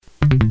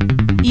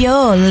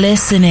You're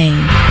listening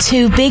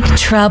to Big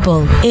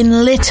Trouble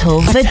in Little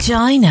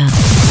Vagina.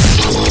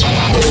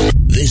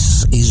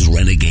 This is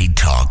Renegade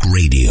Talk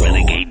Radio.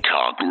 Renegade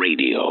Talk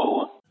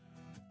Radio.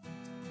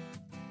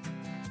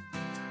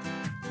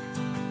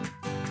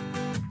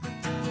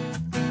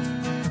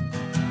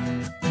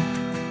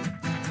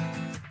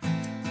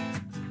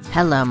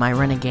 Hello, my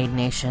Renegade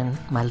Nation,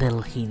 my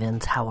little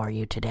heathens, how are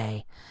you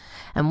today?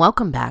 And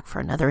welcome back for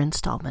another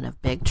installment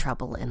of Big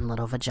Trouble in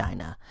Little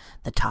Vagina,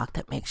 the talk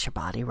that makes your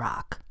body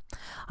rock.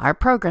 Our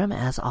program,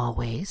 as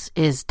always,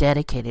 is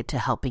dedicated to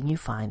helping you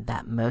find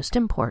that most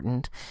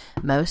important,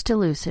 most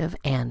elusive,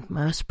 and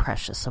most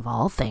precious of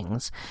all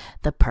things,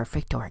 the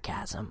perfect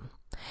orgasm.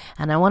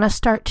 And I want to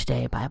start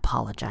today by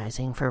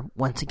apologizing for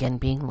once again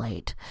being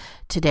late.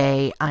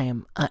 Today I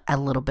am a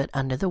little bit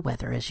under the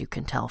weather, as you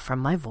can tell from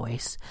my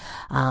voice.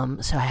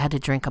 So I had to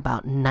drink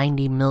about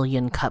 90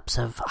 million cups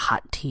of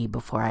hot tea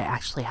before I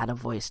actually had a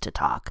voice to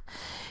talk.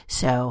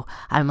 So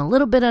I'm a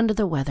little bit under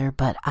the weather,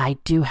 but I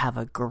do have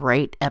a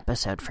great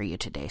episode for you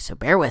today, so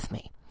bear with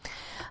me.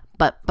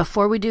 But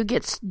before we do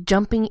get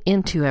jumping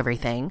into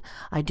everything,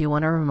 I do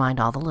want to remind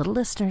all the little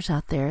listeners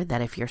out there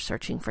that if you're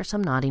searching for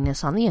some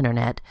naughtiness on the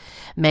internet,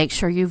 make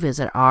sure you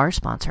visit our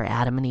sponsor,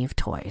 Adam and Eve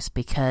Toys,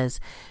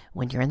 because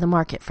when you're in the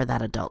market for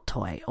that adult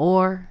toy,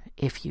 or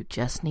if you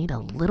just need a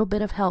little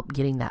bit of help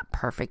getting that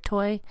perfect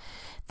toy,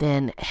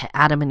 then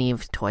Adam and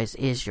Eve Toys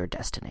is your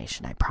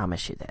destination. I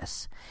promise you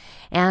this.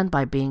 And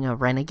by being a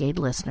Renegade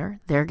listener,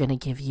 they're going to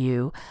give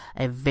you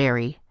a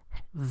very,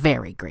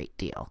 very great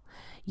deal.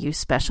 Use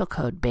special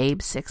code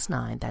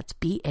BABE69, that's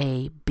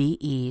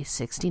BABE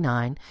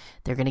 69.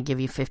 They're going to give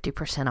you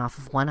 50% off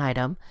of one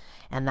item.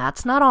 And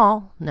that's not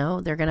all.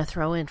 No, they're going to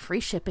throw in free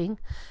shipping,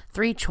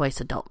 3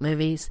 choice adult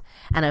movies,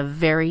 and a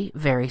very,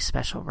 very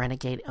special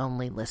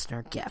Renegade-only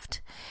listener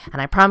gift.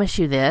 And I promise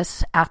you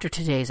this, after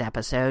today's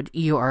episode,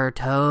 you are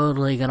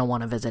totally going to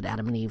want to visit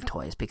Adam and Eve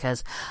Toys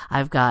because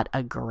I've got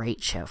a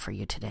great show for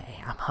you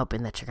today. I'm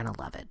hoping that you're going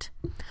to love it.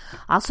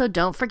 Also,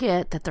 don't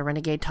forget that the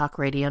Renegade Talk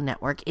Radio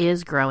Network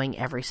is growing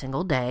every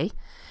single day.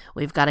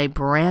 We've got a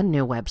brand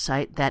new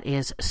website that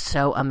is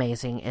so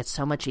amazing. It's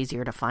so much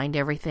easier to find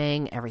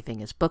everything. Everything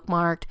is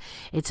bookmarked.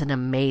 It's an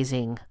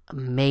amazing,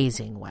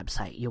 amazing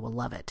website. You will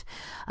love it.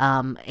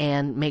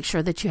 And make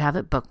sure that you have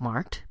it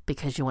bookmarked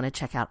because you want to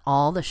check out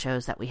all the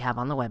shows that we have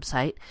on the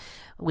website.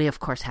 We, of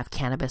course, have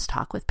Cannabis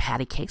Talk with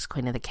Patty Cakes,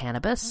 Queen of the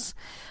Cannabis,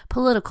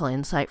 Political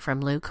Insight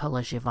from Lou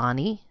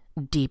Colagiovanni,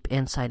 Deep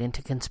Insight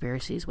into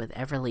Conspiracies with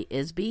Everly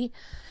Isby,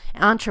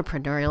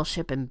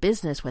 Entrepreneurship and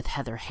Business with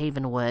Heather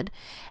Havenwood,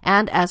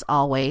 and as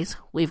always,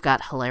 we've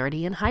got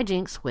Hilarity and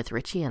Hijinks with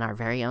Richie and our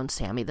very own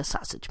Sammy the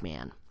Sausage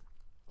Man.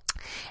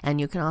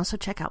 And you can also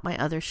check out my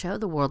other show,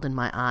 The World in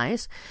My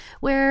Eyes,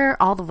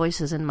 where all the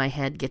voices in my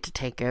head get to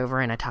take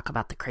over and I talk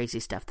about the crazy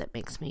stuff that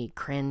makes me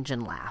cringe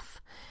and laugh.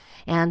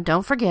 And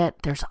don't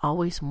forget, there's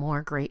always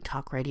more great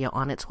talk radio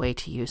on its way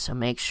to you, so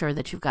make sure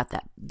that you've got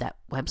that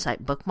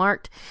website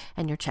bookmarked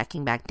and you're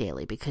checking back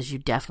daily because you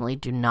definitely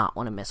do not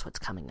want to miss what's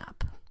coming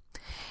up.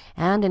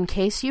 And in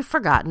case you've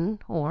forgotten,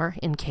 or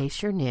in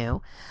case you're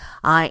new,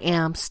 I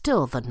am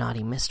still the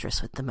naughty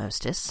mistress with the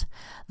mostest,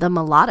 the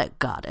melodic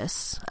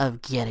goddess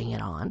of getting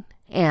it on,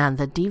 and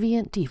the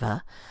deviant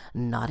diva,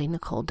 Naughty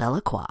Nicole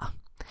Delacroix.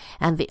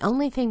 And the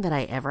only thing that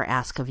I ever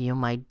ask of you,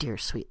 my dear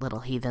sweet little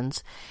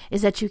heathens,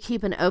 is that you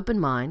keep an open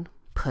mind,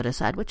 put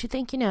aside what you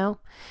think you know,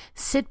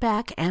 sit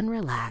back and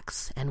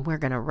relax, and we're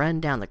going to run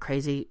down the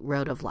crazy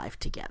road of life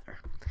together.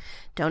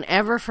 Don't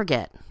ever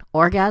forget,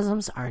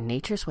 orgasms are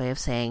nature's way of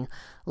saying,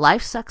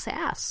 life sucks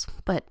ass,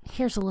 but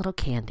here's a little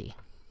candy.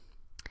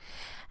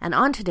 And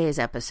on today's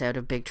episode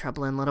of Big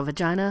Trouble in Little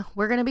Vagina,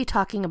 we're going to be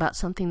talking about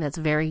something that's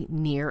very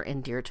near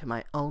and dear to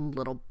my own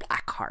little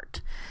black heart.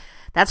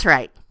 That's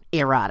right,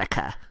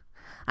 erotica.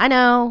 I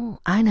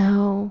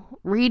know,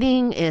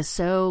 reading is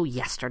so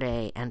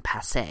yesterday and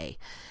passé,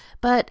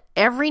 but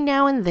every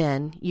now and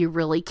then you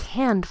really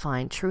can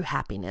find true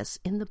happiness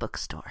in the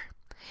bookstore.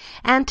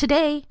 And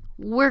today,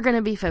 we're going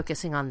to be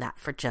focusing on that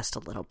for just a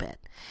little bit.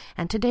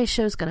 And today's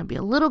show is going to be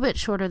a little bit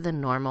shorter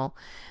than normal,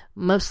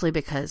 mostly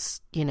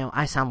because,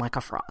 I sound like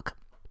a frog.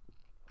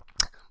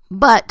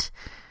 But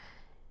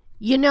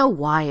you know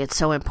why it's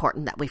so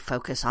important that we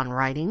focus on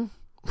writing?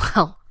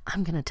 Well,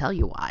 I'm going to tell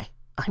you why.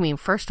 I mean,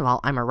 first of all,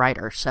 I'm a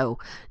writer, so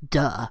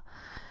duh.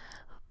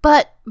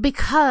 But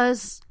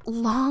because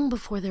long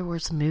before there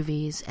was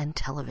movies and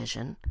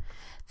television,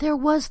 there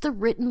was the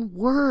written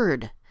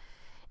word.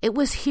 It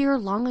was here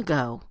long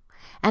ago,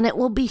 and it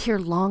will be here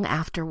long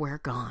after we're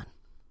gone.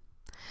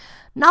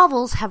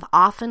 Novels have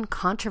often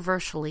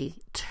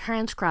controversially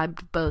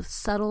transcribed both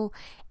subtle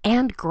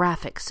and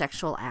graphic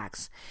sexual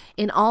acts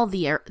in all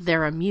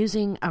their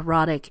amusing,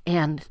 erotic,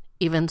 and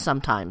even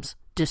sometimes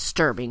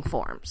disturbing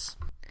forms.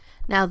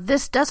 Now,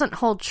 this doesn't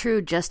hold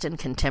true just in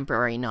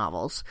contemporary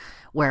novels,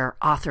 where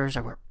authors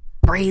are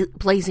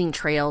blazing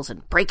trails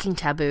and breaking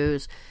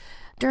taboos.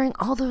 During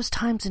all those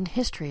times in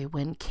history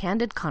when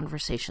candid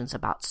conversations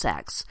about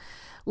sex,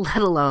 let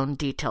alone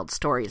detailed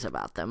stories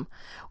about them,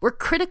 were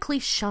critically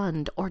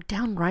shunned or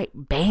downright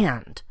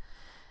banned.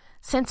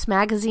 Since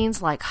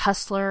magazines like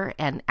Hustler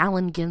and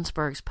Allen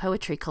Ginsberg's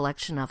poetry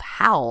collection of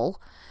Howl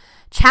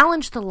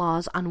challenged the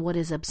laws on what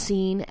is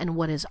obscene and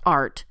what is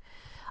art,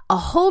 a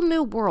whole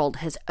new world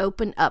has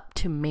opened up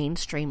to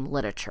mainstream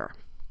literature.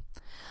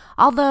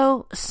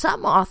 Although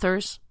some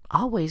authors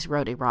always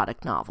wrote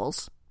erotic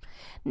novels,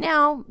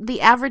 now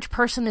the average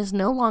person is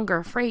no longer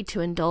afraid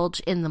to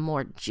indulge in the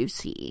more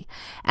juicy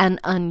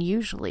and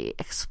unusually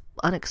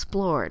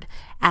unexplored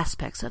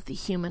aspects of the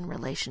human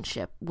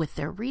relationship with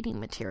their reading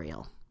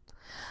material.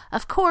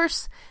 Of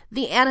course,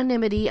 the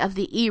anonymity of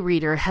the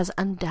e-reader has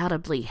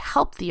undoubtedly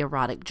helped the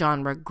erotic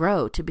genre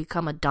grow to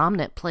become a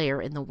dominant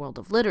player in the world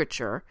of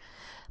literature,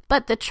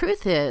 but the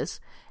truth is,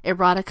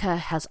 erotica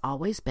has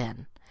always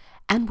been,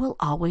 and will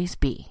always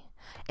be,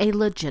 a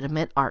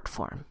legitimate art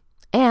form.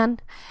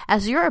 And,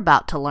 as you're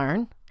about to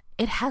learn,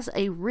 it has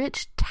a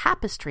rich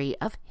tapestry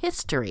of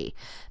history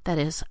that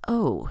is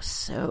oh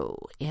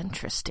so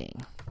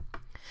interesting.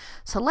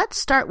 So let's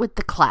start with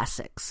the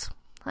classics.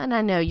 And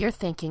I know you're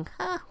thinking,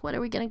 what are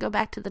we going to go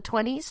back to the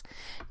 20s?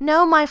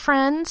 No, my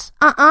friends.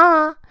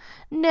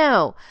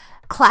 No.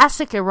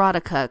 Classic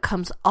erotica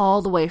comes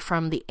all the way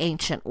from the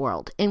ancient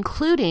world,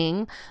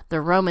 including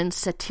the Roman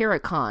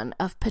Satyricon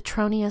of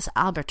Petronius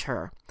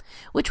Albertus,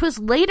 which was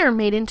later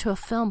made into a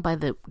film by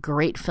the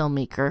great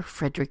filmmaker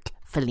Frederick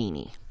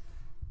Fellini.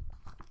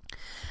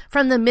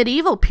 From the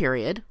medieval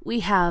period, we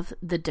have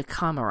the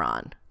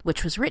Decameron,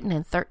 which was written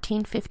in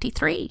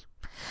 1353.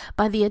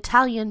 By the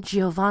Italian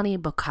Giovanni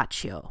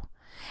Boccaccio,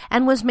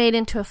 and was made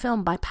into a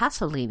film by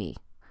Pasolini.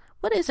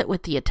 What is it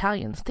with the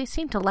Italians? They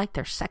seem to like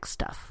their sex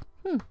stuff.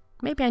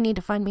 Maybe I need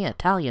to find me an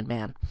Italian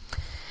man.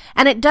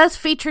 And it does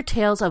feature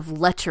tales of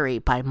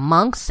lechery by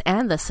monks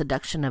and the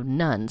seduction of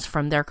nuns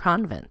from their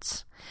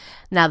convents.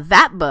 Now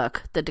that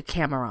book, the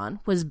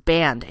Decameron, was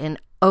banned in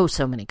oh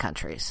so many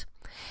countries.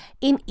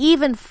 In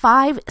even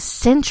 5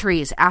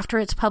 centuries after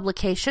its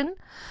publication,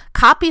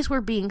 copies were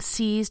being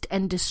seized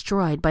and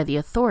destroyed by the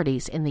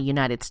authorities in the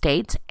United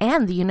States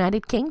and the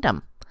United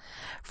Kingdom.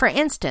 For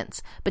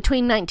instance,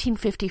 between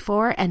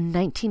 1954 and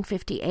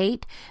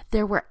 1958,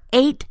 there were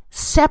 8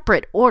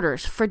 separate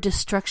orders for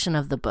destruction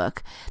of the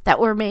book that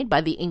were made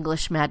by the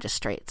English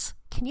magistrates.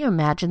 Can you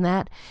imagine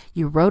that?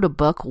 You wrote a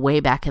book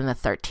way back in the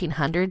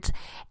 1300s,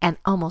 and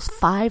almost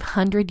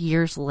 500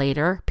 years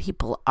later,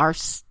 people are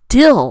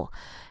still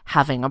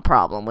having a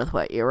problem with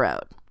what you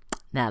wrote.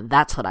 Now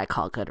that's what I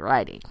call good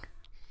writing.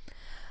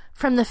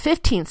 From the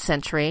 15th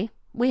century,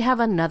 we have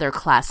another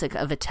classic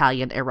of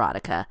Italian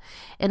erotica,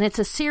 and it's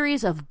a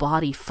series of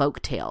bawdy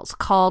folk tales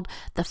called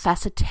The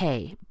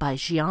Facete by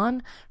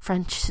Gian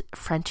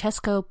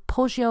Francesco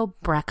Poggio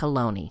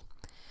Braccaloni,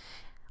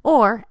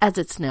 or, as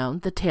it's known,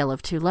 The Tale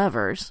of Two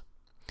Lovers,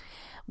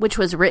 which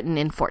was written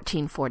in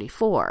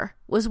 1444,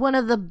 was one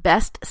of the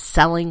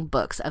best-selling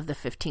books of the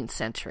 15th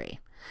century.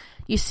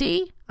 You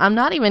see, I'm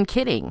not even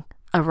kidding.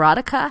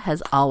 Erotica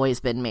has always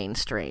been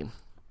mainstream.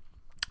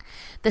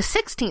 The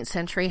 16th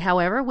century,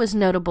 however, was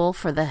notable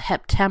for the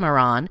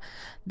Heptameron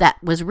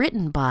that was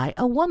written by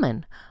a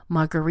woman,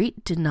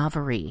 Marguerite de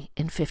Navarre,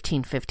 in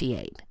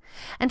 1558.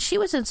 And she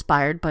was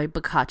inspired by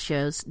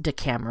Boccaccio's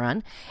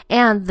Decameron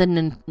and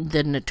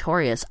the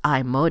notorious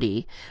I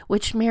Modi,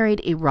 which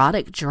married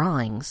erotic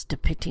drawings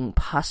depicting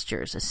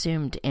postures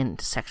assumed in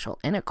sexual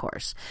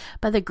intercourse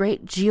by the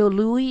great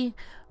Giulio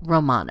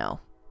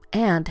Romano,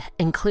 and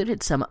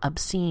included some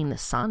obscene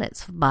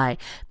sonnets by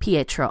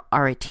Pietro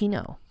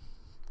Aretino.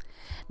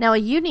 Now, a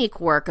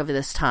unique work of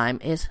this time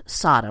is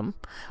Sodom,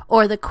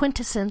 or The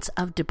Quintessence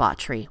of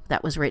Debauchery,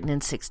 that was written in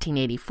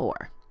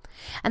 1684.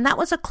 And that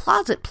was a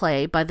closet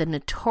play by the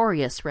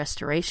notorious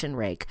Restoration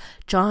rake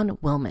John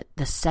Wilmot,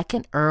 the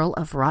 2nd Earl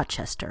of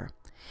Rochester,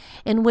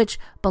 in which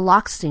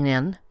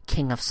Baloxinen,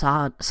 king of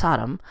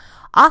Sodom,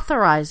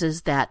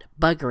 authorizes that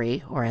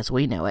buggery, or as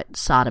we know it,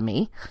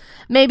 sodomy,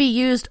 may be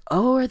used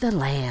o'er the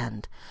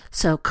land,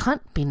 so cunt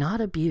be not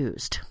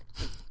abused.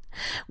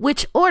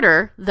 Which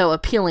order, though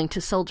appealing to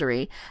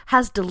soldiery,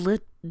 has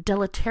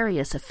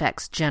deleterious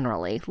effects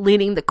generally,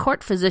 leading the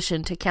court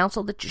physician to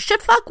counsel that you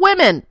should fuck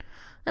women.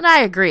 And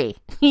I agree,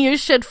 you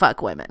should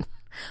fuck women.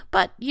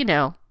 But,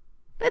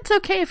 it's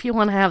okay if you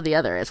want to have the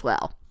other as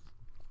well.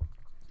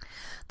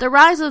 The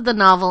rise of the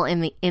novel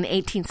in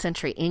 18th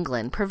century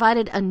England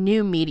provided a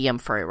new medium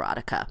for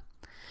erotica.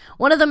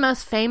 One of the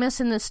most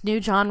famous in this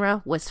new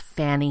genre was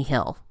Fanny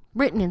Hill,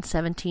 written in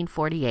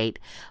 1748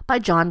 by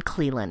John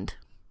Cleland.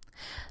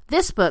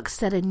 This book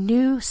set a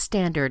new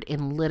standard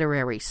in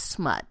literary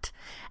smut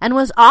and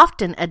was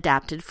often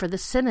adapted for the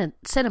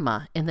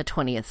cinema in the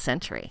 20th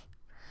century.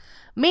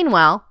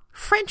 Meanwhile,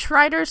 French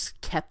writers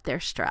kept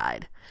their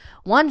stride.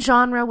 One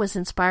genre was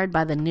inspired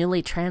by the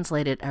newly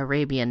translated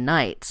Arabian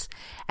Nights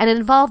and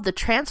involved the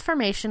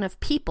transformation of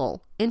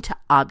people into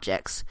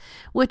objects,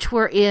 which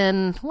were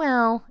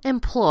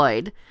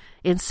employed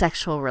in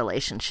sexual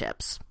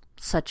relationships,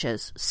 such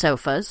as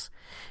sofas,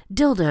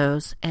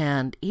 dildos,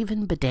 and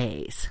even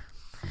bidets.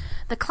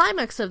 The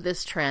climax of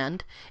this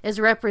trend is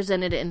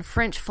represented in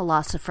French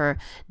philosopher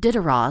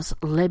Diderot's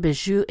Les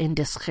Bijoux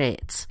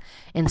Indiscrets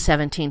in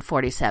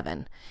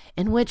 1747,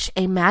 in which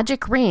a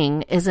magic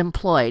ring is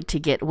employed to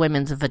get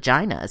women's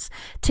vaginas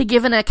to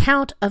give an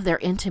account of their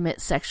intimate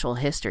sexual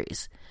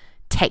histories.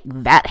 Take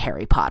that,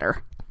 Harry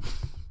Potter.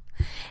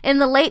 In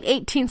the late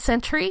 18th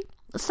century,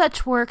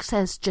 such works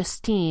as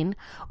Justine,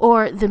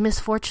 or The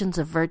Misfortunes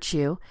of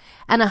Virtue,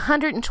 and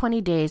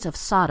 120 Days of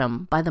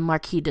Sodom by the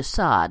Marquis de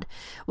Sade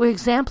were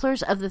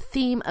exemplars of the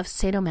theme of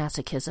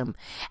sadomasochism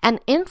and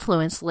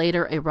influenced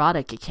later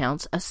erotic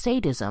accounts of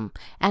sadism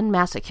and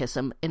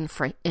masochism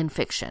in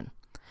fiction.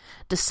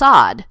 De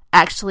Sade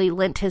actually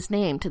lent his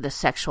name to the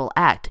sexual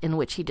act in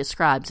which he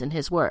describes in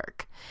his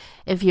work.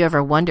 If you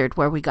ever wondered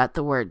where we got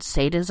the word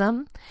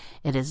sadism,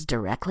 it is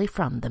directly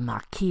from the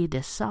Marquis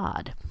de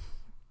Sade.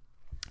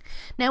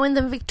 Now, in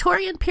the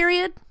Victorian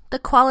period, the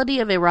quality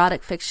of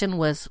erotic fiction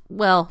was,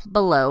 well,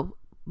 below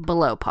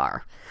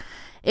par.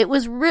 It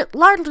was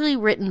largely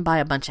written by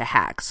a bunch of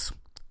hacks.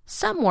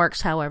 Some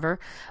works, however,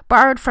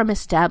 borrowed from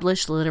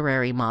established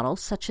literary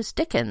models such as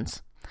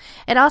Dickens.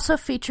 It also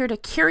featured a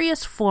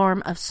curious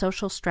form of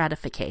social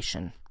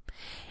stratification.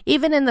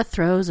 Even in the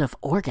throes of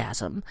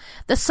orgasm,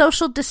 the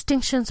social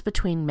distinctions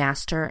between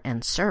master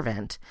and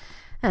servant,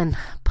 and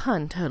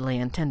pun totally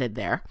intended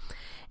there,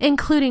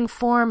 including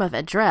form of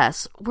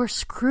address, were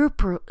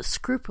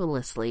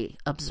scrupulously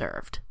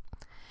observed.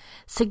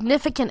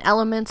 Significant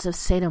elements of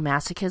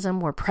sadomasochism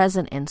were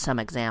present in some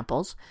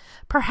examples,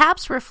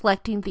 perhaps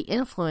reflecting the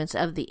influence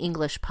of the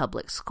English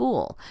public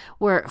school,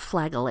 where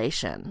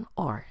flagellation,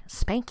 or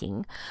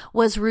spanking,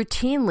 was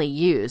routinely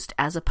used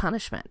as a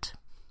punishment.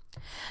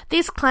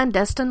 These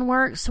clandestine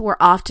works were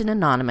often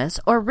anonymous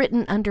or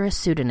written under a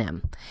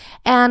pseudonym,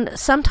 and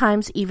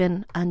sometimes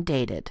even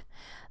undated.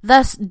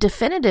 Thus,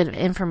 definitive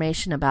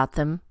information about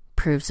them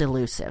proves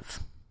elusive.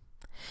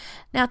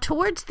 Now,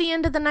 towards the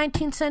end of the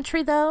 19th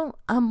century, though,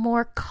 a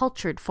more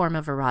cultured form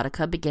of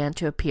erotica began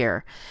to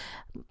appear,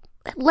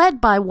 led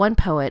by one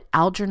poet,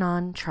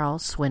 Algernon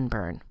Charles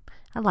Swinburne.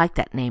 I like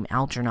that name,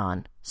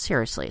 Algernon.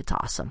 Seriously, it's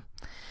awesome.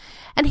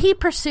 And he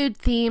pursued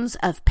themes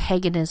of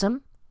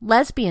paganism,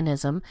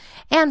 lesbianism,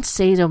 and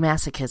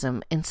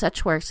sadomasochism in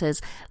such works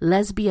as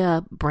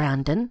Lesbia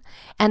Brandon,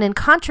 and in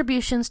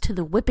contributions to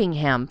the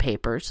Whippingham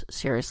Papers.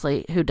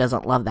 Seriously, who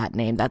doesn't love that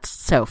name? That's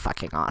so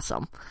fucking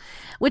awesome.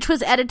 Which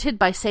was edited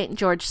by St.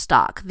 George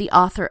Stock, the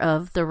author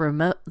of The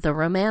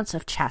Romance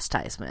of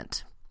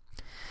Chastisement.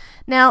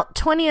 Now,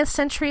 20th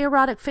century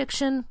erotic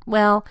fiction,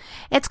 well,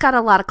 it's got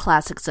a lot of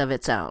classics of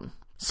its own.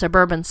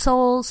 Suburban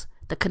Souls,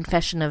 The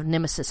Confession of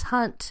Nemesis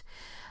Hunt,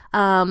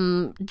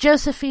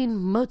 Josephine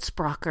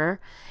Motzbracher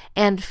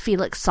and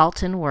Felix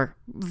Salten were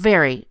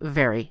very,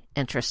 very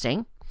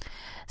interesting.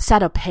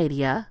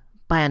 Sadopedia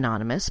by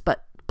Anonymous,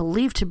 but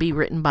believed to be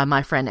written by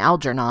my friend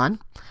Algernon.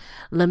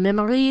 Les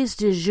Memories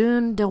de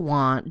Jeune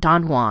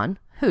Don Juan.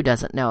 Who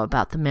doesn't know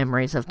about the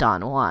memories of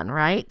Don Juan,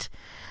 right?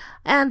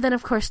 And then,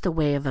 of course, The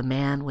Way of a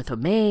Man with a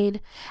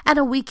Maid and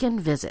A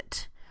Weekend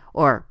Visit,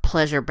 or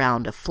Pleasure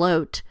Bound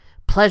Afloat,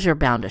 Pleasure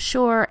Bound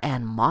Ashore,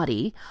 and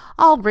Maudie,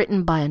 all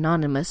written by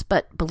Anonymous,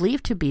 but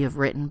believed to be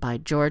written by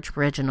George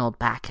Reginald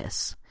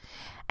Backus.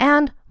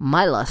 And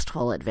My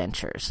Lustful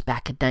Adventures,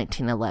 back in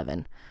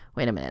 1911.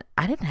 Wait a minute,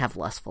 I didn't have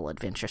Lustful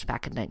Adventures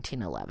back in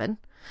 1911.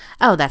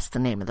 Oh, that's the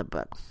name of the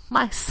book.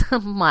 My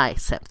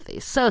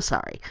sympathies, so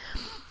sorry.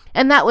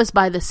 And that was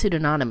by the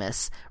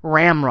pseudonymous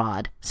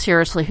Ramrod.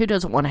 Seriously, who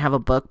doesn't want to have a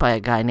book by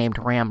a guy named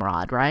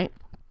Ramrod, right?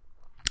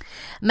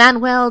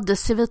 Manuel de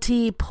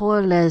Civilité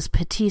pour les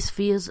petites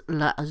filles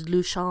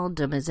Luchon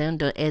de Maison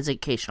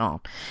d'Éducation.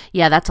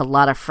 Yeah, that's a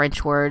lot of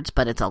French words,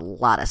 but it's a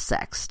lot of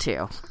sex,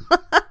 too.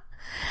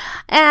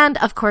 And,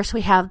 of course,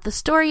 we have The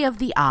Story of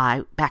the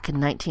Eye back in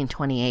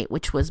 1928,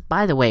 which was,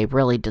 by the way,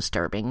 really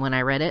disturbing when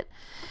I read it.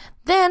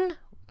 Then,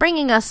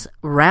 bringing us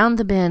round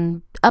the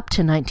bend up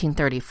to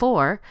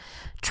 1934,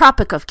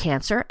 Tropic of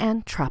Cancer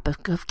and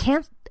Tropic of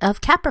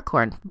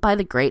Capricorn by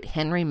the great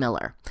Henry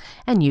Miller.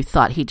 And you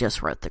thought he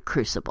just wrote The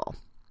Crucible.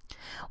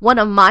 One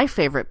of my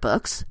favorite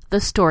books, The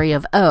Story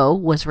of O,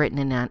 was written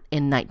in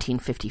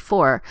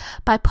 1954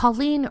 by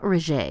Pauline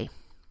Riget.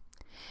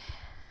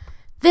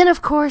 Then,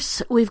 of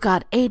course, we've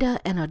got Ada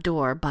and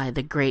Adore by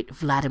the great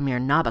Vladimir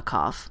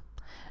Nabokov,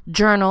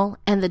 Journal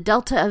and the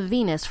Delta of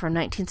Venus from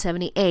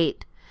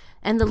 1978,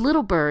 and The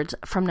Little Birds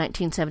from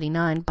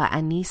 1979 by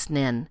Anais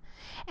Nin,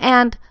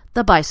 and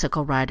The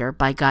Bicycle Rider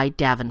by Guy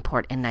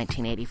Davenport in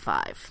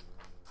 1985.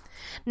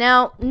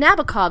 Now,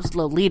 Nabokov's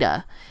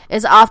Lolita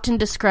is often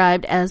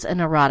described as an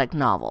erotic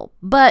novel,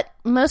 but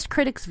most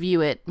critics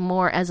view it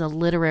more as a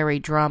literary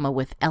drama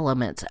with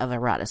elements of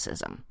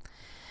eroticism.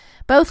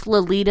 Both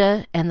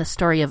Lolita and The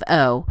Story of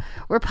O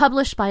were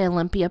published by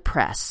Olympia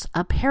Press,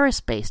 a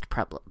Paris-based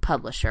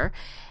publisher,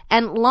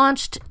 and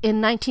launched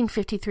in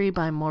 1953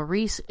 by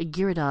Maurice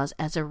Girardas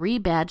as a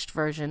rebadged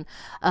version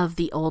of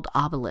the old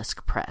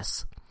Obelisk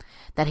Press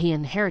that he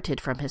inherited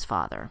from his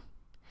father.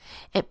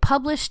 It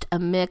published a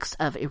mix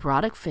of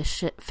erotic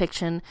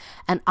fiction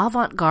and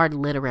avant-garde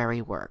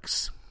literary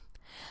works.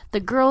 The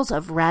Girls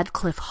of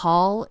Radcliffe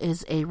Hall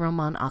is a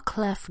roman à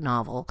clef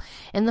novel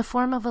in the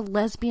form of a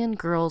lesbian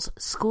girls'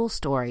 school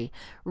story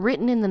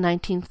written in the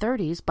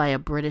 1930s by a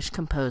British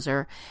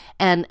composer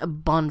and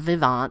bon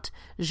vivant,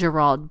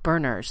 Gerald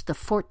Berners, the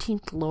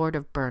 14th Lord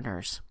of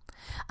Berners,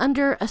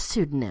 under a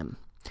pseudonym.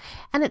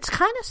 And it's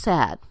kind of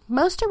sad.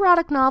 Most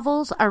erotic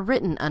novels are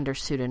written under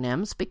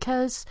pseudonyms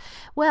because,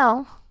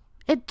 well,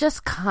 it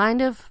just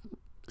kind of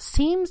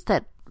seems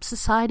that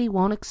society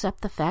won't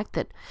accept the fact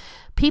that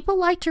people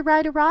like to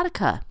write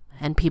erotica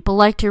and people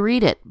like to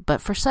read it,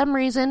 but for some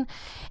reason,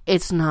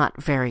 it's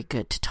not very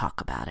good to talk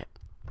about it.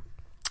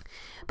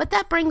 But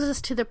that brings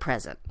us to the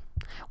present,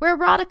 where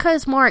erotica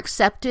is more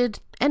accepted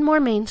and more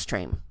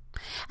mainstream.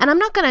 And I'm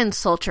not going to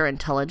insult your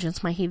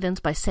intelligence, my heathens,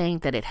 by saying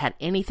that it had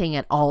anything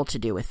at all to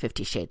do with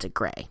 50 Shades of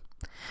Grey.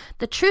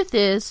 The truth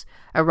is,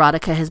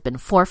 erotica has been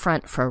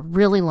forefront for a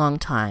really long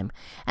time,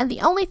 and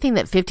the only thing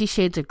that 50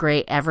 Shades of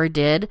Grey ever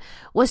did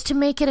was to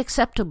make it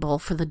acceptable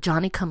for the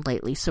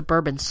Johnny-come-lately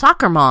suburban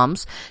soccer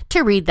moms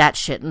to read that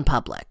shit in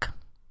public.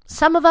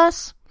 Some of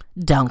us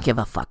don't give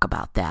a fuck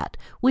about that.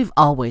 We've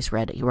always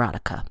read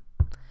erotica.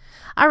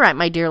 All right,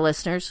 my dear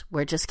listeners,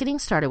 we're just getting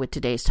started with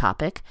today's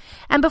topic,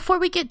 and before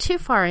we get too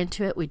far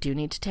into it, we do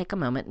need to take a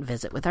moment and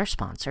visit with our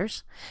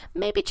sponsors.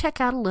 Maybe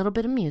check out a little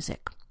bit of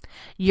music.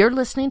 You're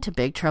listening to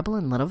Big Trouble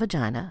in Little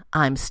Vagina.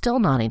 I'm still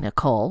Naughty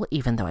Nicole,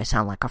 even though I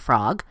sound like a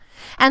frog,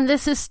 and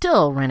this is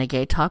still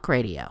Renegade Talk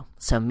Radio.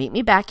 So meet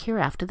me back here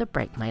after the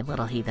break, my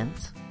little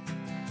heathens.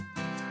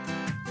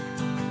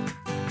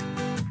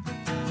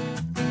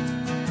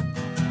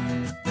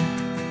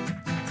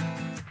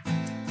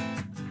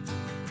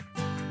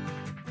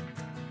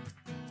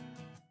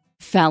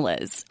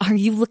 Fellas, are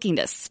you looking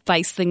to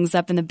spice things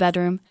up in the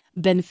bedroom?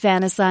 Been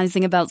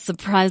fantasizing about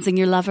surprising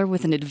your lover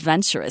with an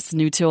adventurous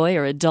new toy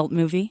or adult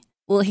movie?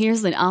 Well,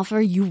 here's an offer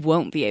you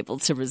won't be able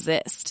to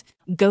resist.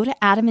 Go to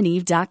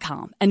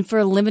adamandeve.com, and for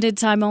a limited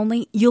time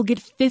only, you'll get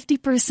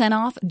 50%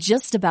 off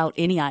just about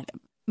any item.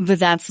 But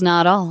that's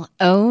not all.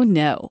 Oh,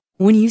 no.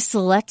 When you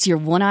select your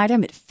one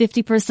item at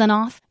 50%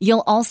 off,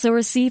 you'll also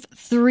receive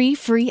 3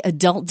 free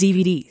adult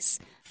DVDs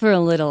for a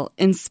little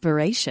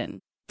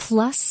inspiration.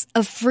 Plus,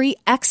 a free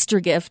extra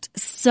gift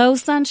so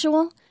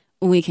sensual,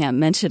 we can't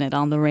mention it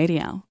on the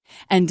radio.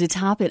 And to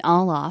top it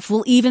all off,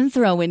 we'll even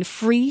throw in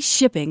free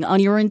shipping on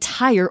your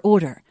entire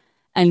order.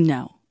 And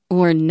no,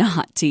 we're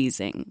not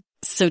teasing.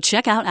 So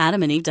check out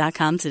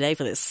adamandeve.com today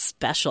for this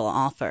special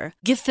offer.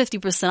 Get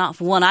 50% off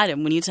one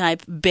item when you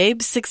type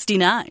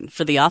BABE69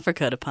 for the offer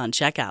code upon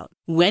checkout.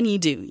 When you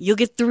do, you'll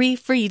get 3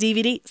 free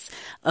DVDs,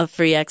 a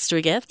free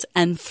extra gift,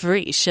 and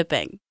free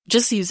shipping.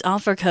 Just use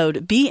offer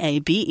code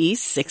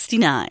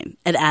BABE69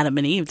 at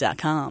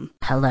adamandeve.com.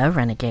 Hello,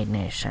 Renegade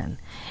Nation.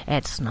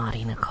 It's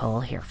Naughty Nicole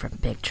here from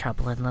Big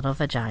Trouble in Little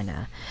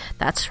Vagina.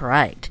 That's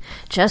right.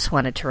 Just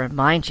wanted to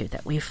remind you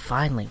that we've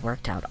finally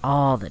worked out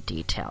all the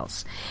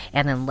details.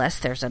 And unless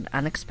there's an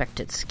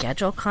unexpected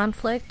schedule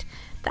conflict,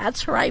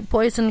 that's right,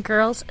 boys and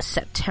girls,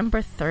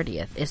 September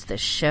 30th is the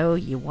show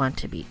you want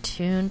to be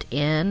tuned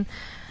in,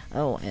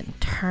 and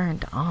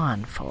turned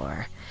on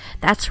for.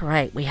 That's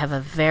right, we have a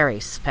very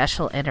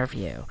special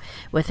interview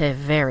with a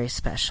very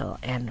special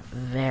and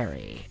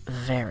very,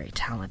 very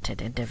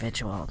talented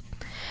individual.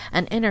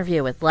 An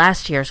interview with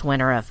last year's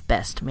winner of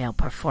Best Male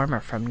Performer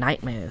from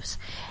Night Moves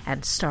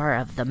and star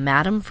of The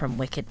Madam from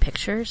Wicked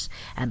Pictures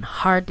and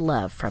Hard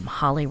Love from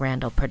Holly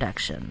Randall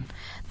Production.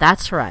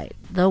 That's right,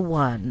 the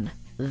one,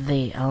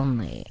 the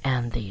only,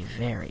 and the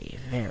very,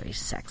 very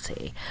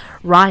sexy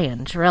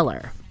Ryan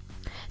Driller.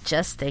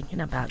 Just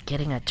thinking about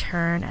getting a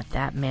turn at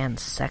that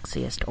man's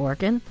sexiest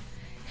organ?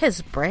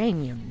 His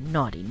brain, you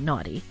naughty,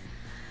 naughty.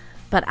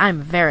 But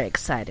I'm very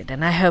excited,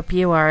 and I hope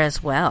you are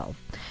as well.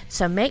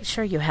 So make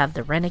sure you have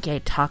the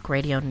Renegade Talk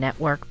Radio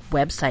Network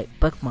website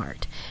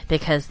bookmarked,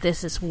 because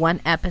this is one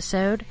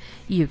episode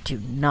you do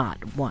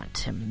not want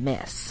to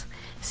miss.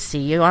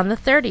 See you on the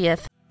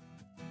 30th.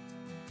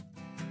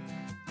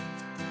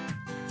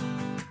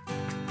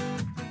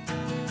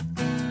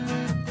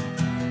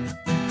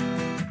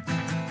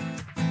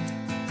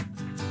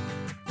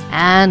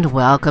 And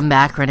welcome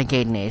back,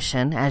 Renegade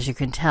Nation. As you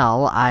can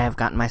tell, I have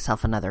gotten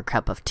myself another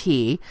cup of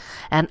tea,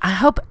 and I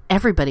hope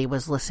everybody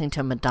was listening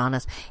to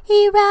Madonna's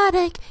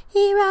Erotic,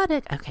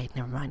 Erotic. Okay,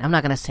 never mind. I'm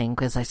not going to sing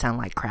because I sound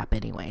like crap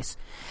anyways.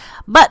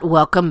 But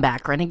welcome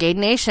back, Renegade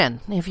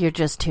Nation. If you're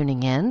just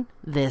tuning in,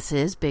 this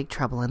is Big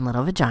Trouble in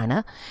Little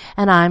Vagina,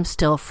 and I'm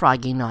still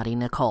Froggy Naughty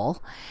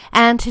Nicole,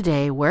 and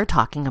today we're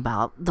talking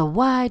about the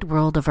wide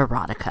world of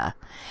erotica.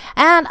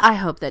 And I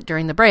hope that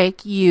during the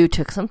break, you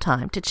took some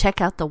time to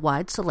check out the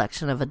wide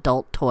selection of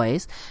adult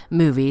toys,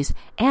 movies,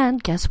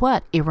 and guess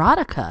what?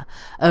 Erotica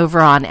over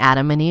on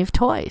Adam and Eve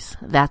Toys.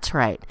 That's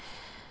right.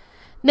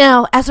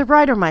 Now, as a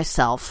writer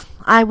myself,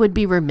 I would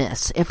be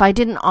remiss if I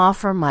didn't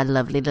offer my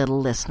lovely little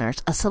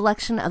listeners a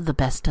selection of the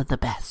best of the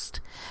best.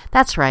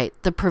 That's right,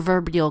 the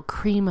proverbial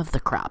cream of the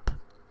crop.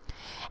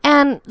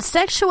 And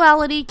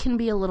sexuality can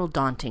be a little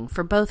daunting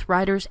for both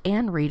writers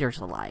and readers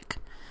alike.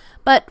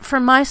 But for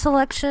my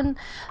selection,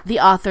 the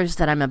authors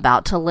that I'm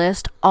about to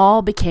list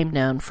all became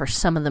known for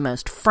some of the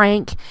most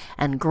frank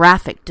and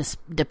graphic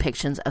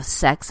depictions of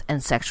sex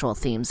and sexual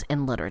themes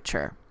in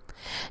literature.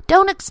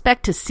 Don't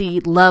expect to see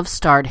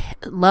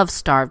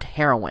love-starved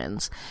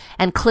heroines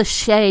and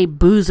cliché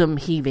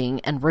bosom-heaving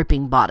and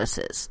ripping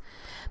bodices,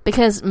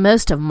 because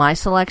most of my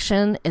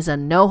selection is a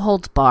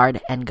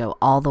no-holds-barred and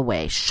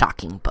go-all-the-way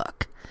shocking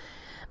book.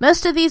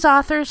 Most of these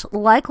authors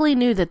likely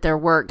knew that their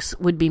works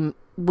would be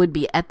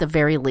at the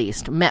very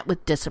least met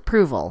with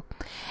disapproval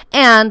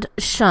and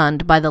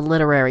shunned by the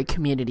literary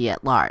community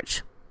at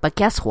large. But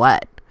guess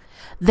what?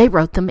 They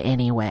wrote them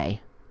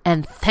anyway.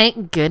 And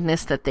thank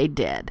goodness that they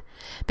did,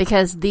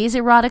 because these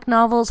erotic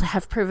novels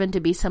have proven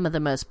to be some of the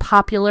most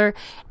popular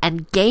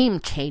and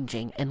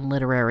game-changing in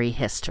literary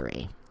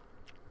history.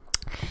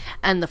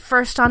 And the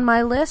first on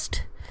my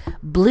list,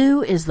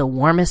 Blue is the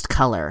Warmest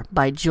Color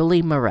by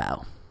Julie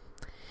Moreau.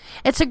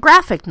 It's a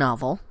graphic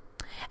novel,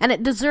 and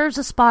it deserves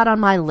a spot on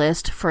my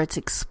list for its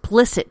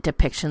explicit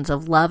depictions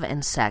of love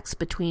and sex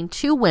between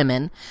two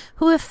women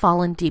who have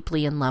fallen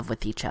deeply in love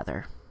with each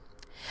other.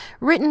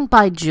 Written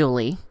by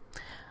Julie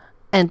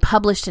and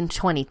published in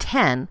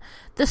 2010,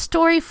 the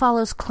story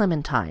follows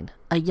Clementine,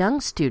 a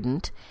young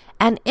student,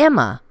 and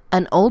Emma,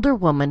 an older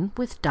woman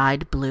with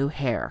dyed blue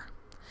hair.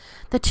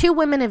 The two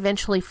women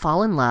eventually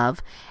fall in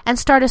love and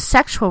start a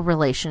sexual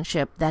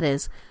relationship that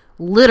is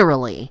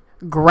literally,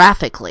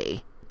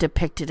 graphically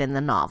depicted in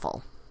the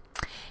novel.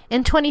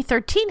 In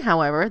 2013,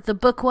 however, the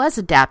book was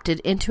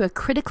adapted into a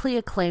critically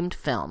acclaimed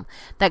film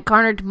that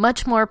garnered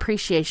much more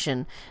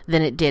appreciation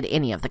than it did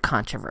any of the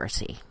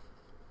controversy.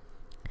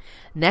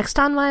 Next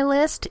on my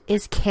list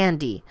is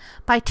Candy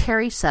by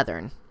Terry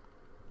Southern.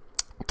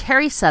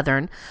 Terry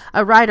Southern,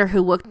 a writer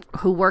who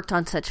worked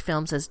on such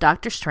films as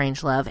Dr.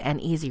 Strangelove and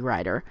Easy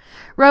Rider,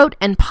 wrote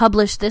and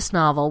published this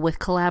novel with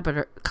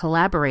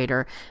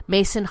collaborator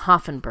Mason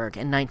Hoffenberg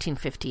in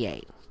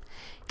 1958.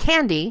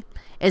 Candy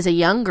is a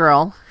young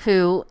girl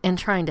who, in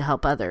trying to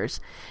help others,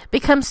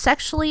 becomes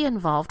sexually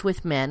involved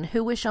with men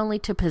who wish only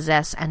to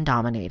possess and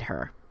dominate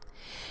her.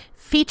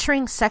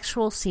 Featuring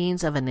sexual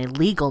scenes of an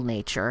illegal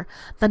nature,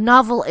 the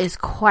novel is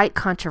quite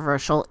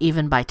controversial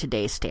even by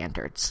today's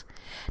standards.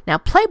 Now,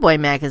 Playboy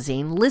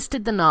magazine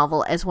listed the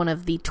novel as one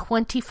of the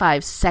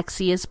 25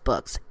 sexiest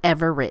books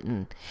ever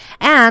written,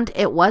 and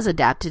it was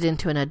adapted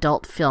into an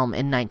adult film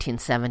in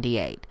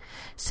 1978.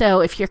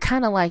 So if you're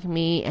kind of like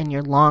me and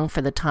you're long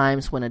for the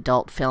times when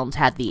adult films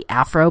had the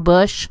Afro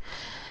bush,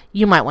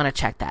 you might want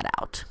to check that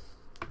out.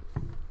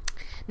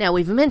 Now,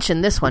 we've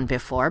mentioned this one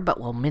before, but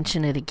we'll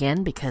mention it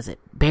again because it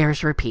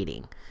bears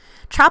repeating.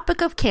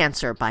 Tropic of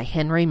Cancer by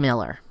Henry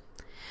Miller.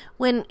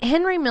 When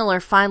Henry Miller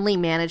finally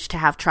managed to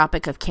have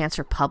Tropic of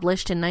Cancer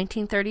published in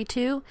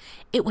 1932,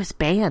 it was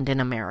banned in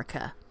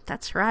America.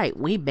 That's right,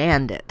 we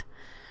banned it.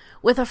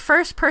 With a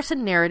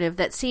first-person narrative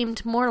that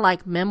seemed more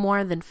like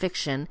memoir than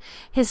fiction,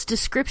 his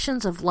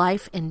descriptions of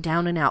life in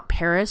down-and-out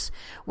Paris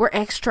were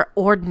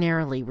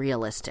extraordinarily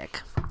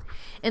realistic.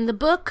 In the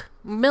book,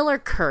 Miller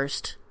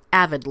cursed,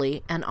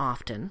 avidly and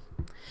often,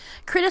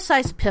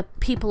 criticized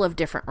people of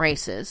different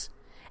races,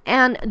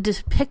 and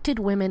depicted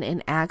women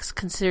in acts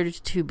considered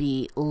to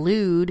be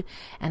lewd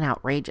and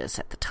outrageous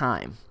at the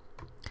time.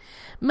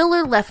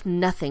 Miller left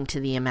nothing to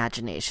the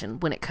imagination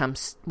when it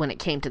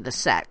came to the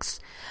sex,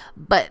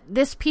 but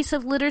this piece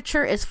of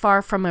literature is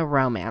far from a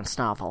romance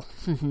novel.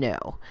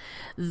 No.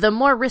 The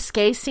more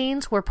risque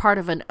scenes were part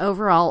of an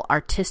overall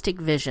artistic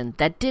vision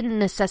that didn't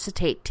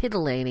necessitate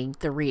titillating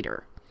the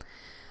reader.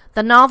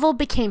 The novel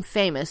became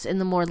famous in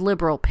the more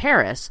liberal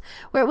Paris,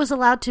 where it was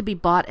allowed to be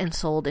bought and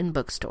sold in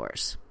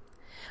bookstores.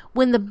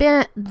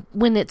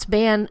 When its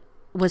ban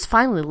was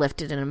finally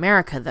lifted in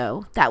America,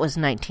 though, that was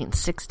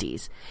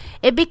 1960s,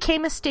 it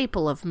became a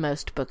staple of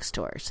most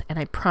bookstores, and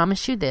I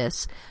promise you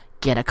this,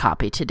 get a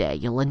copy today,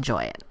 you'll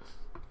enjoy it.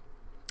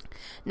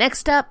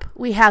 Next up,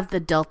 we have The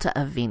Delta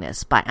of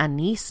Venus by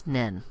Anais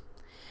Nin.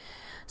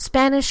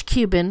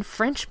 Spanish-Cuban,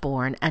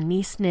 French-born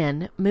Anais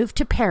Nin moved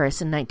to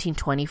Paris in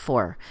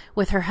 1924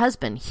 with her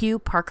husband, Hugh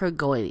Parker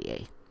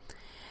Goyer.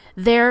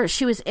 There,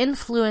 she was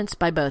influenced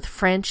by both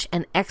French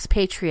and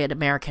expatriate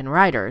American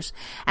writers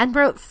and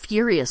wrote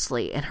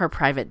furiously in her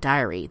private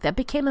diary that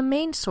became a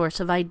main source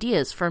of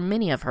ideas for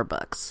many of her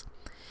books.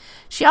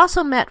 She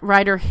also met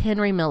writer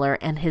Henry Miller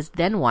and his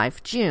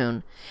then-wife,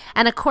 June,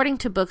 and according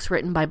to books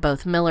written by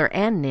both Miller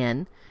and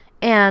Nin,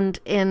 and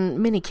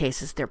in many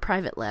cases their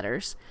private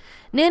letters,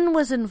 Nin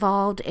was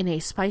involved in a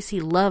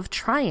spicy love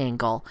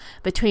triangle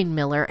between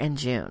Miller and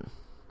June.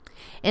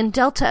 In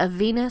Delta of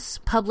Venus,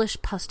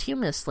 published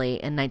posthumously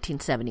in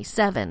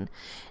 1977,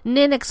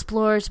 Nin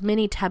explores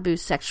many taboo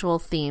sexual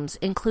themes,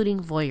 including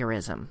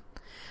voyeurism.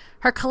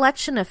 Her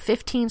collection of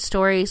 15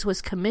 stories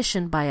was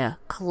commissioned by a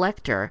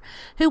collector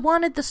who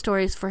wanted the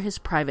stories for his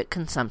private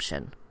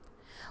consumption.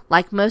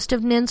 Like most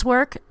of Nin's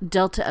work,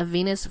 Delta of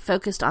Venus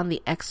focused on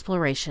the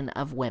exploration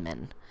of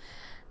women.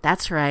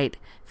 That's right,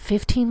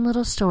 15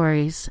 little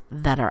stories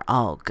that are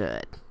all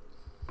good.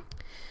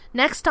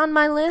 Next on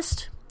my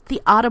list,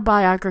 The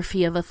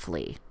Autobiography of a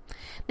Flea.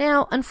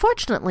 Now,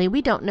 unfortunately,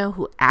 we don't know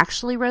who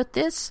actually wrote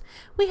this.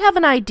 We have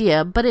an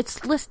idea, but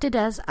it's listed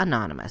as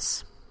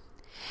anonymous.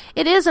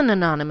 It is an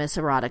anonymous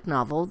erotic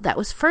novel that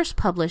was first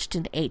published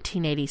in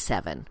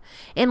 1887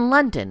 in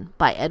London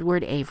by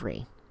Edward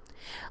Avery.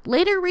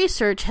 Later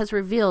research has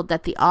revealed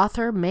that the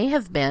author may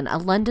have been a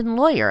London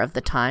lawyer of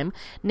the time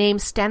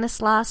named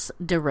Stanislas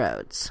de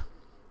Rhodes.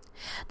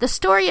 The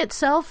story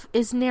itself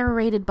is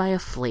narrated by a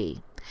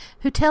flea,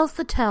 who tells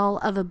the tale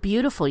of a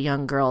beautiful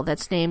young girl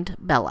that's named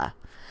Bella,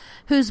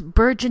 whose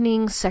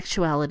burgeoning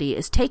sexuality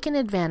is taken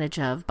advantage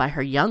of by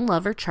her young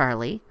lover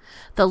Charlie,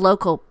 the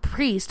local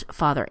priest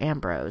Father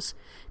Ambrose,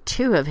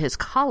 two of his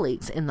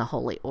colleagues in the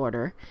Holy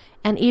Order,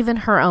 and even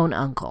her own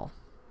uncle.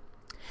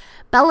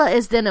 Bella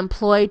is then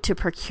employed to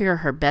procure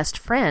her best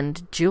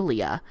friend,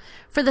 Julia,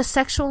 for the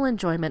sexual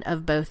enjoyment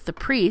of both the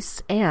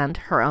priests and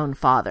her own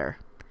father.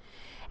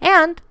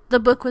 And the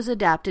book was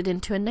adapted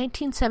into a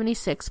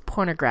 1976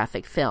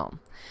 pornographic film.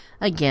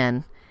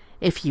 Again,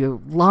 if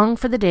you long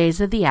for the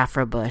days of the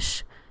Afro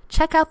Bush,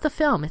 check out the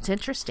film. It's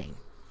interesting.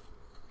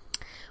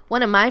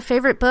 One of my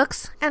favorite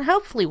books, and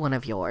hopefully one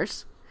of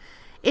yours,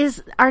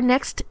 is our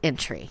next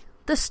entry,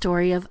 The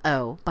Story of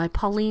O by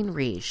Pauline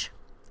Riege.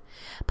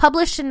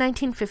 Published in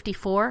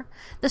 1954,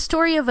 The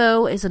Story of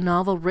O is a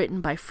novel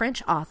written by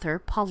French author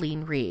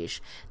Pauline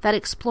Riege that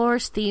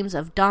explores themes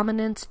of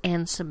dominance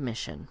and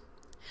submission.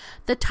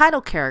 The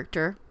title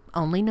character,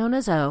 only known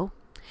as O,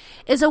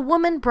 is a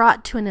woman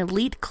brought to an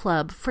elite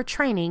club for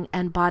training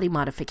and body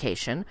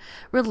modification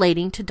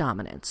relating to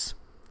dominance.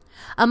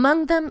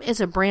 Among them is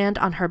a brand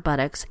on her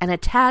buttocks and a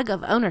tag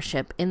of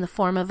ownership in the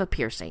form of a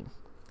piercing.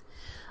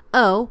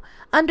 O,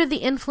 under the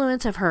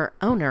influence of her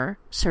owner,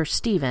 Sir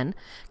Stephen,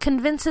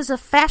 convinces a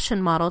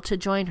fashion model to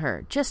join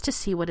her just to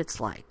see what it's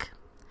like.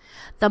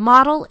 The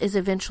model is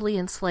eventually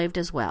enslaved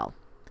as well.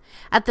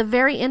 At the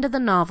very end of the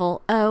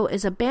novel, O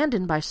is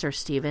abandoned by Sir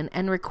Stephen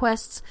and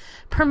requests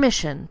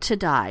permission to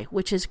die,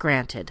 which is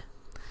granted.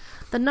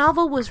 The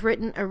novel was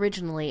written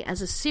originally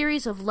as a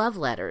series of love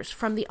letters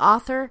from the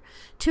author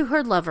to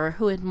her lover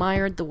who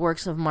admired the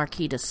works of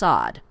Marquis de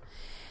Sade.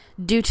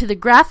 Due to the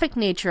graphic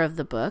nature of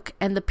the book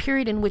and the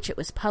period in which it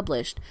was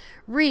published,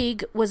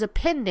 Riege was a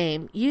pen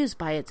name used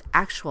by its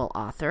actual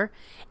author,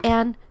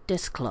 Anne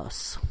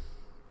Descloses.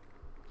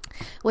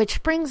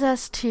 Which brings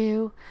us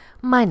to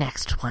my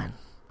next one,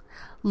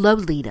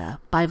 Lolita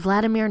by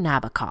Vladimir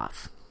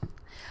Nabokov.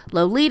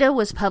 Lolita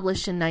was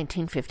published in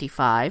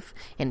 1955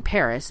 in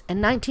Paris and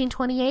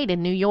 1928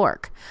 in New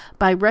York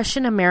by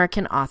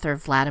Russian-American author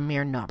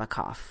Vladimir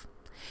Nabokov.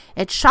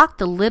 It shocked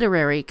the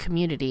literary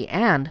community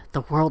and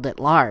the world at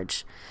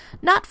large,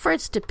 not for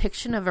its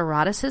depiction of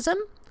eroticism,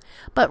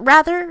 but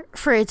rather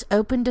for its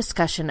open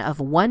discussion of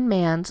one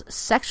man's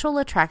sexual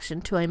attraction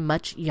to a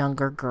much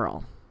younger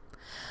girl.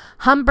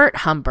 Humbert,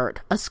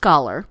 a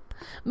scholar,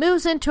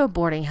 moves into a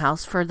boarding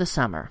house for the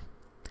summer.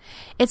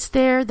 It's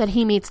there that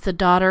he meets the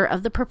daughter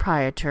of the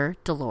proprietor,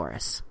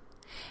 Dolores,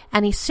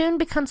 and he soon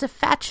becomes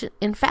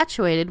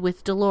infatuated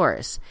with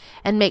Dolores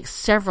and makes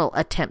several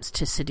attempts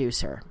to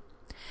seduce her.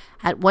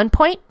 At one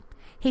point,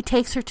 he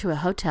takes her to a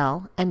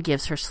hotel and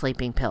gives her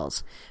sleeping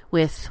pills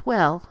with,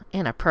 well,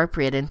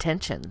 inappropriate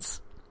intentions.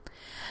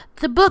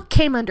 The book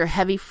came under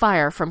heavy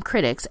fire from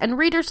critics and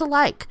readers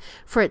alike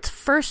for its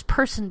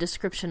first-person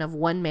description of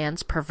one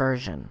man's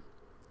perversion.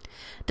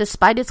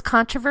 Despite its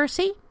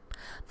controversy,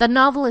 the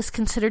novel is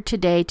considered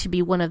today to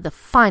be one of the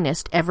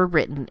finest ever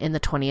written in the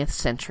 20th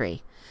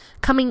century,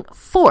 coming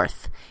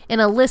fourth in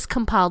a list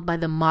compiled by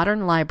the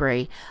Modern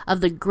Library of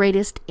the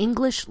greatest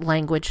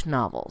English-language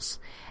novels,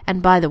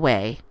 and by the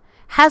way,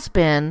 has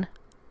been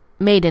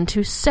made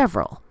into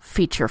several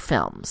feature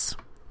films.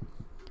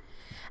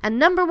 And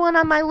number one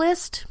on my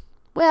list,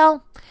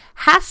 well,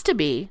 has to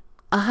be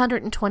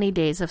 120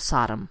 Days of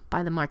Sodom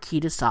by the Marquis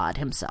de Sade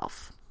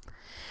himself.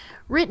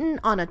 Written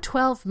on a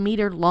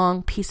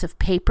 12-meter-long piece of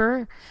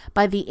paper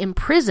by the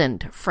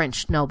imprisoned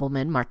French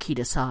nobleman Marquis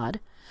de Sade,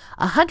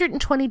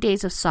 120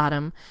 Days of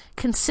Sodom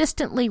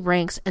consistently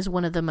ranks as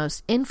one of the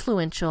most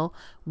influential,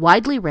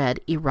 widely read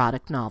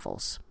erotic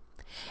novels.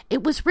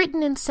 It was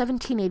written in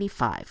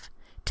 1785,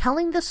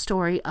 telling the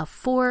story of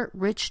four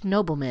rich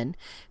noblemen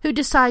who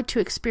decide to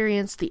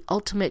experience the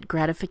ultimate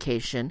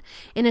gratification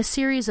in a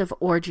series of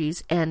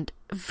orgies and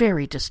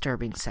very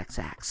disturbing sex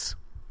acts.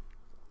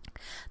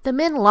 The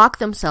men lock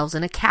themselves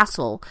in a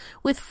castle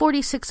with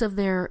 46 of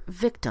their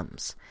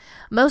victims,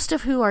 most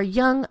of who are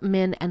young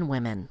men and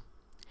women.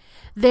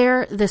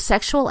 There, the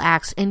sexual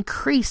acts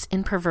increase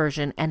in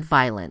perversion and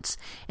violence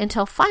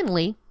until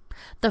finally,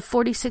 the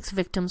 46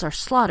 victims are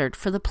slaughtered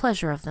for the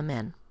pleasure of the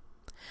men.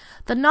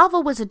 The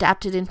novel was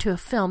adapted into a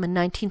film in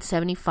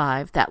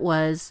 1975 that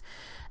was,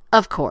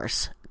 of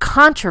course,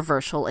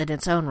 controversial in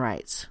its own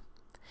rights.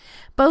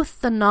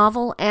 Both the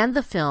novel and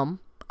the film,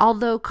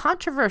 although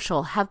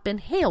controversial, have been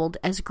hailed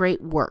as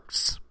great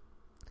works.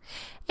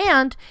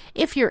 And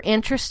if you're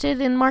interested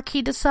in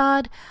Marquis de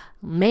Sade,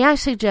 may I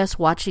suggest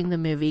watching the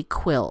movie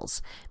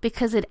Quills,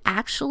 because it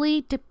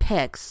actually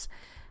depicts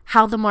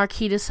how the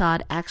Marquis de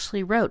Sade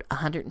actually wrote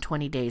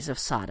 120 Days of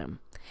Sodom.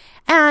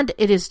 And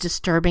it is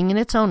disturbing in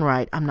its own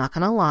right, I'm not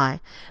going to lie,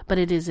 but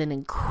it is an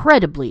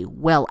incredibly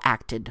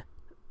well-acted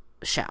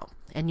show,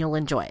 and you'll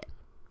enjoy it.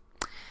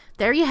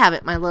 There you have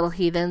it, my little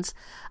heathens,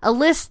 a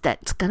list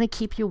that's going to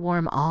keep you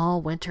warm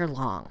all winter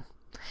long.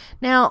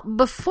 Now,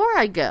 before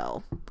I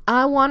go,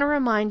 I want to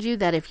remind you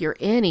that if you're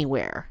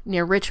anywhere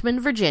near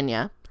Richmond,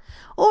 Virginia,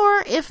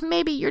 or if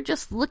maybe you're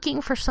just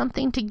looking for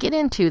something to get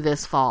into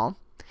this fall,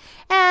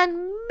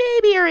 and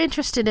maybe you're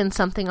interested in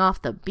something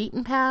off the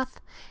beaten path,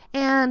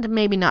 and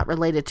maybe not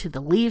related to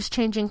the leaves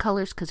changing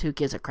colors, because who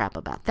gives a crap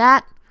about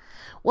that?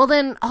 Well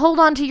then, hold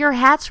on to your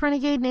hats,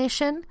 Renegade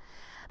Nation,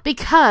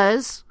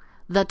 because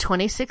the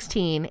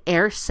 2016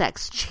 Air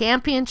Sex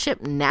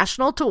Championship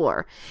National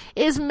Tour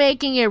is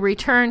making a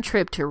return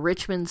trip to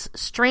Richmond's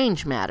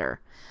Strange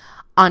Matter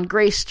on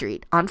Gray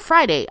Street on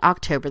Friday,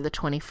 October the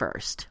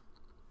 21st.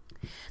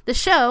 The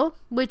show,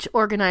 which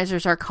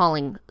organizers are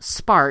calling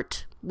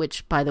SPART,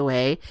 which, by the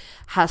way,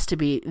 has to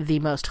be the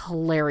most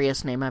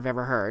hilarious name I've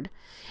ever heard.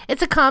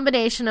 It's a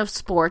combination of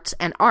sports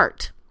and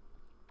art.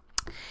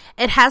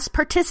 It has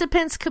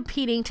participants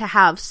competing to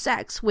have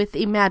sex with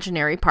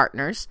imaginary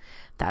partners.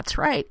 That's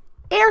right,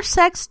 air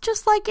sex,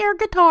 just like air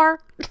guitar.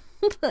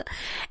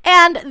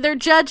 And they're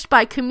judged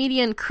by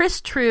comedian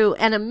Chris True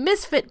and a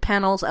misfit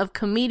panels of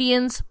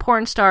comedians,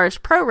 porn stars,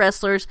 pro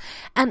wrestlers,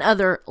 and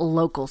other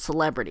local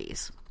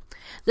celebrities.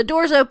 The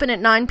doors open at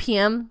 9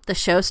 p.m. The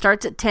show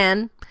starts at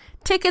 10.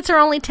 Tickets are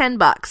only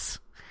 $10.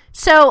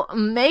 So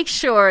make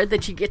sure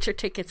that you get your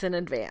tickets in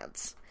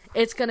advance.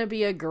 It's going to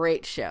be a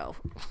great show.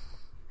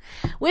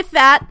 With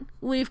that,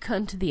 we've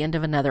come to the end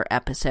of another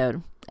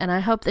episode, and I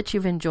hope that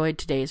you've enjoyed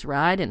today's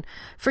ride, and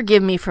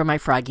forgive me for my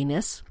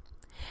frogginess.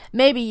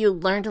 Maybe you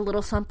learned a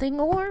little something,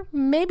 or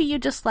maybe you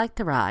just liked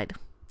the ride.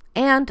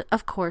 And,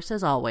 of course,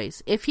 as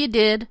always, if you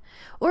did,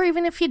 or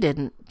even if you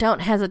didn't, don't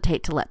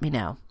hesitate to let me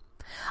know.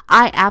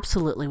 I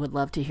absolutely would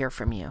love to hear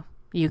from you.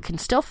 You can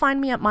still find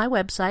me at my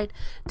website,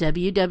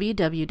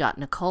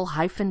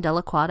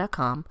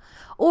 www.nicole-delacroix.com,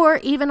 or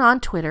even on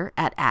Twitter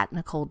at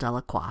Nicole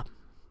Delacroix.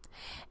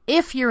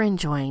 If you're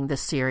enjoying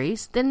this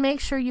series, then make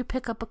sure you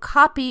pick up a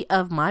copy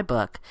of my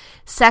book,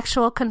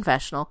 Sexual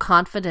Confessional: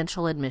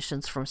 Confidential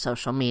Admissions from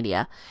Social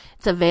Media.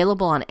 It's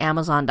available on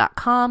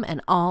Amazon.com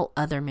and all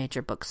other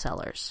major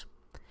booksellers.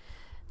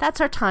 That's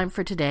our time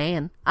for today,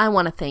 and I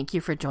want to thank you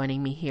for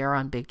joining me here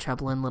on Big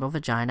Trouble in Little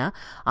Vagina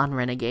on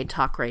Renegade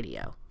Talk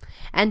Radio.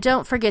 And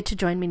don't forget to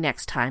join me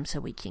next time so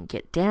we can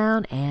get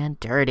down and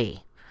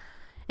dirty.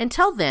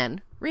 Until then,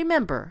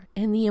 remember,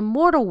 in the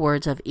immortal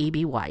words of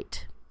E.B.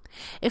 White,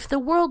 if the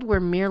world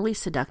were merely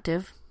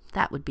seductive,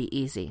 that would be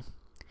easy.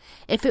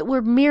 If it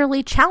were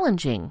merely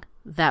challenging,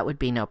 that would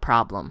be no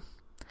problem.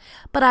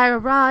 But I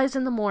arise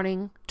in the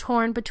morning,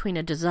 torn between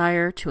a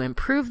desire to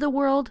improve the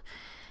world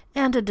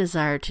and a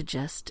desire to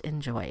just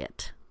enjoy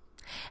it.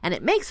 And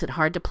it makes it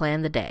hard to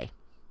plan the day.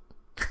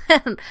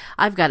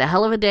 I've got a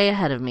hell of a day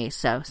ahead of me,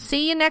 so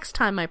see you next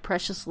time, my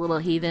precious little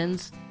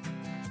heathens.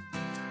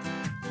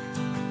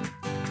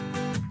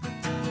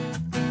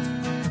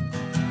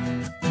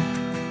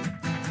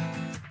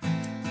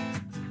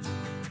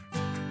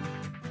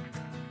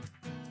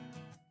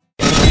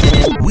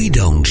 We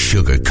don't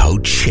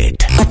sugarcoat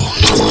shit.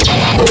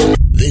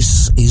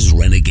 This is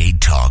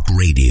Renegade Talk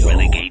Radio.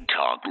 Renegade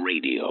Talk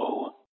Radio.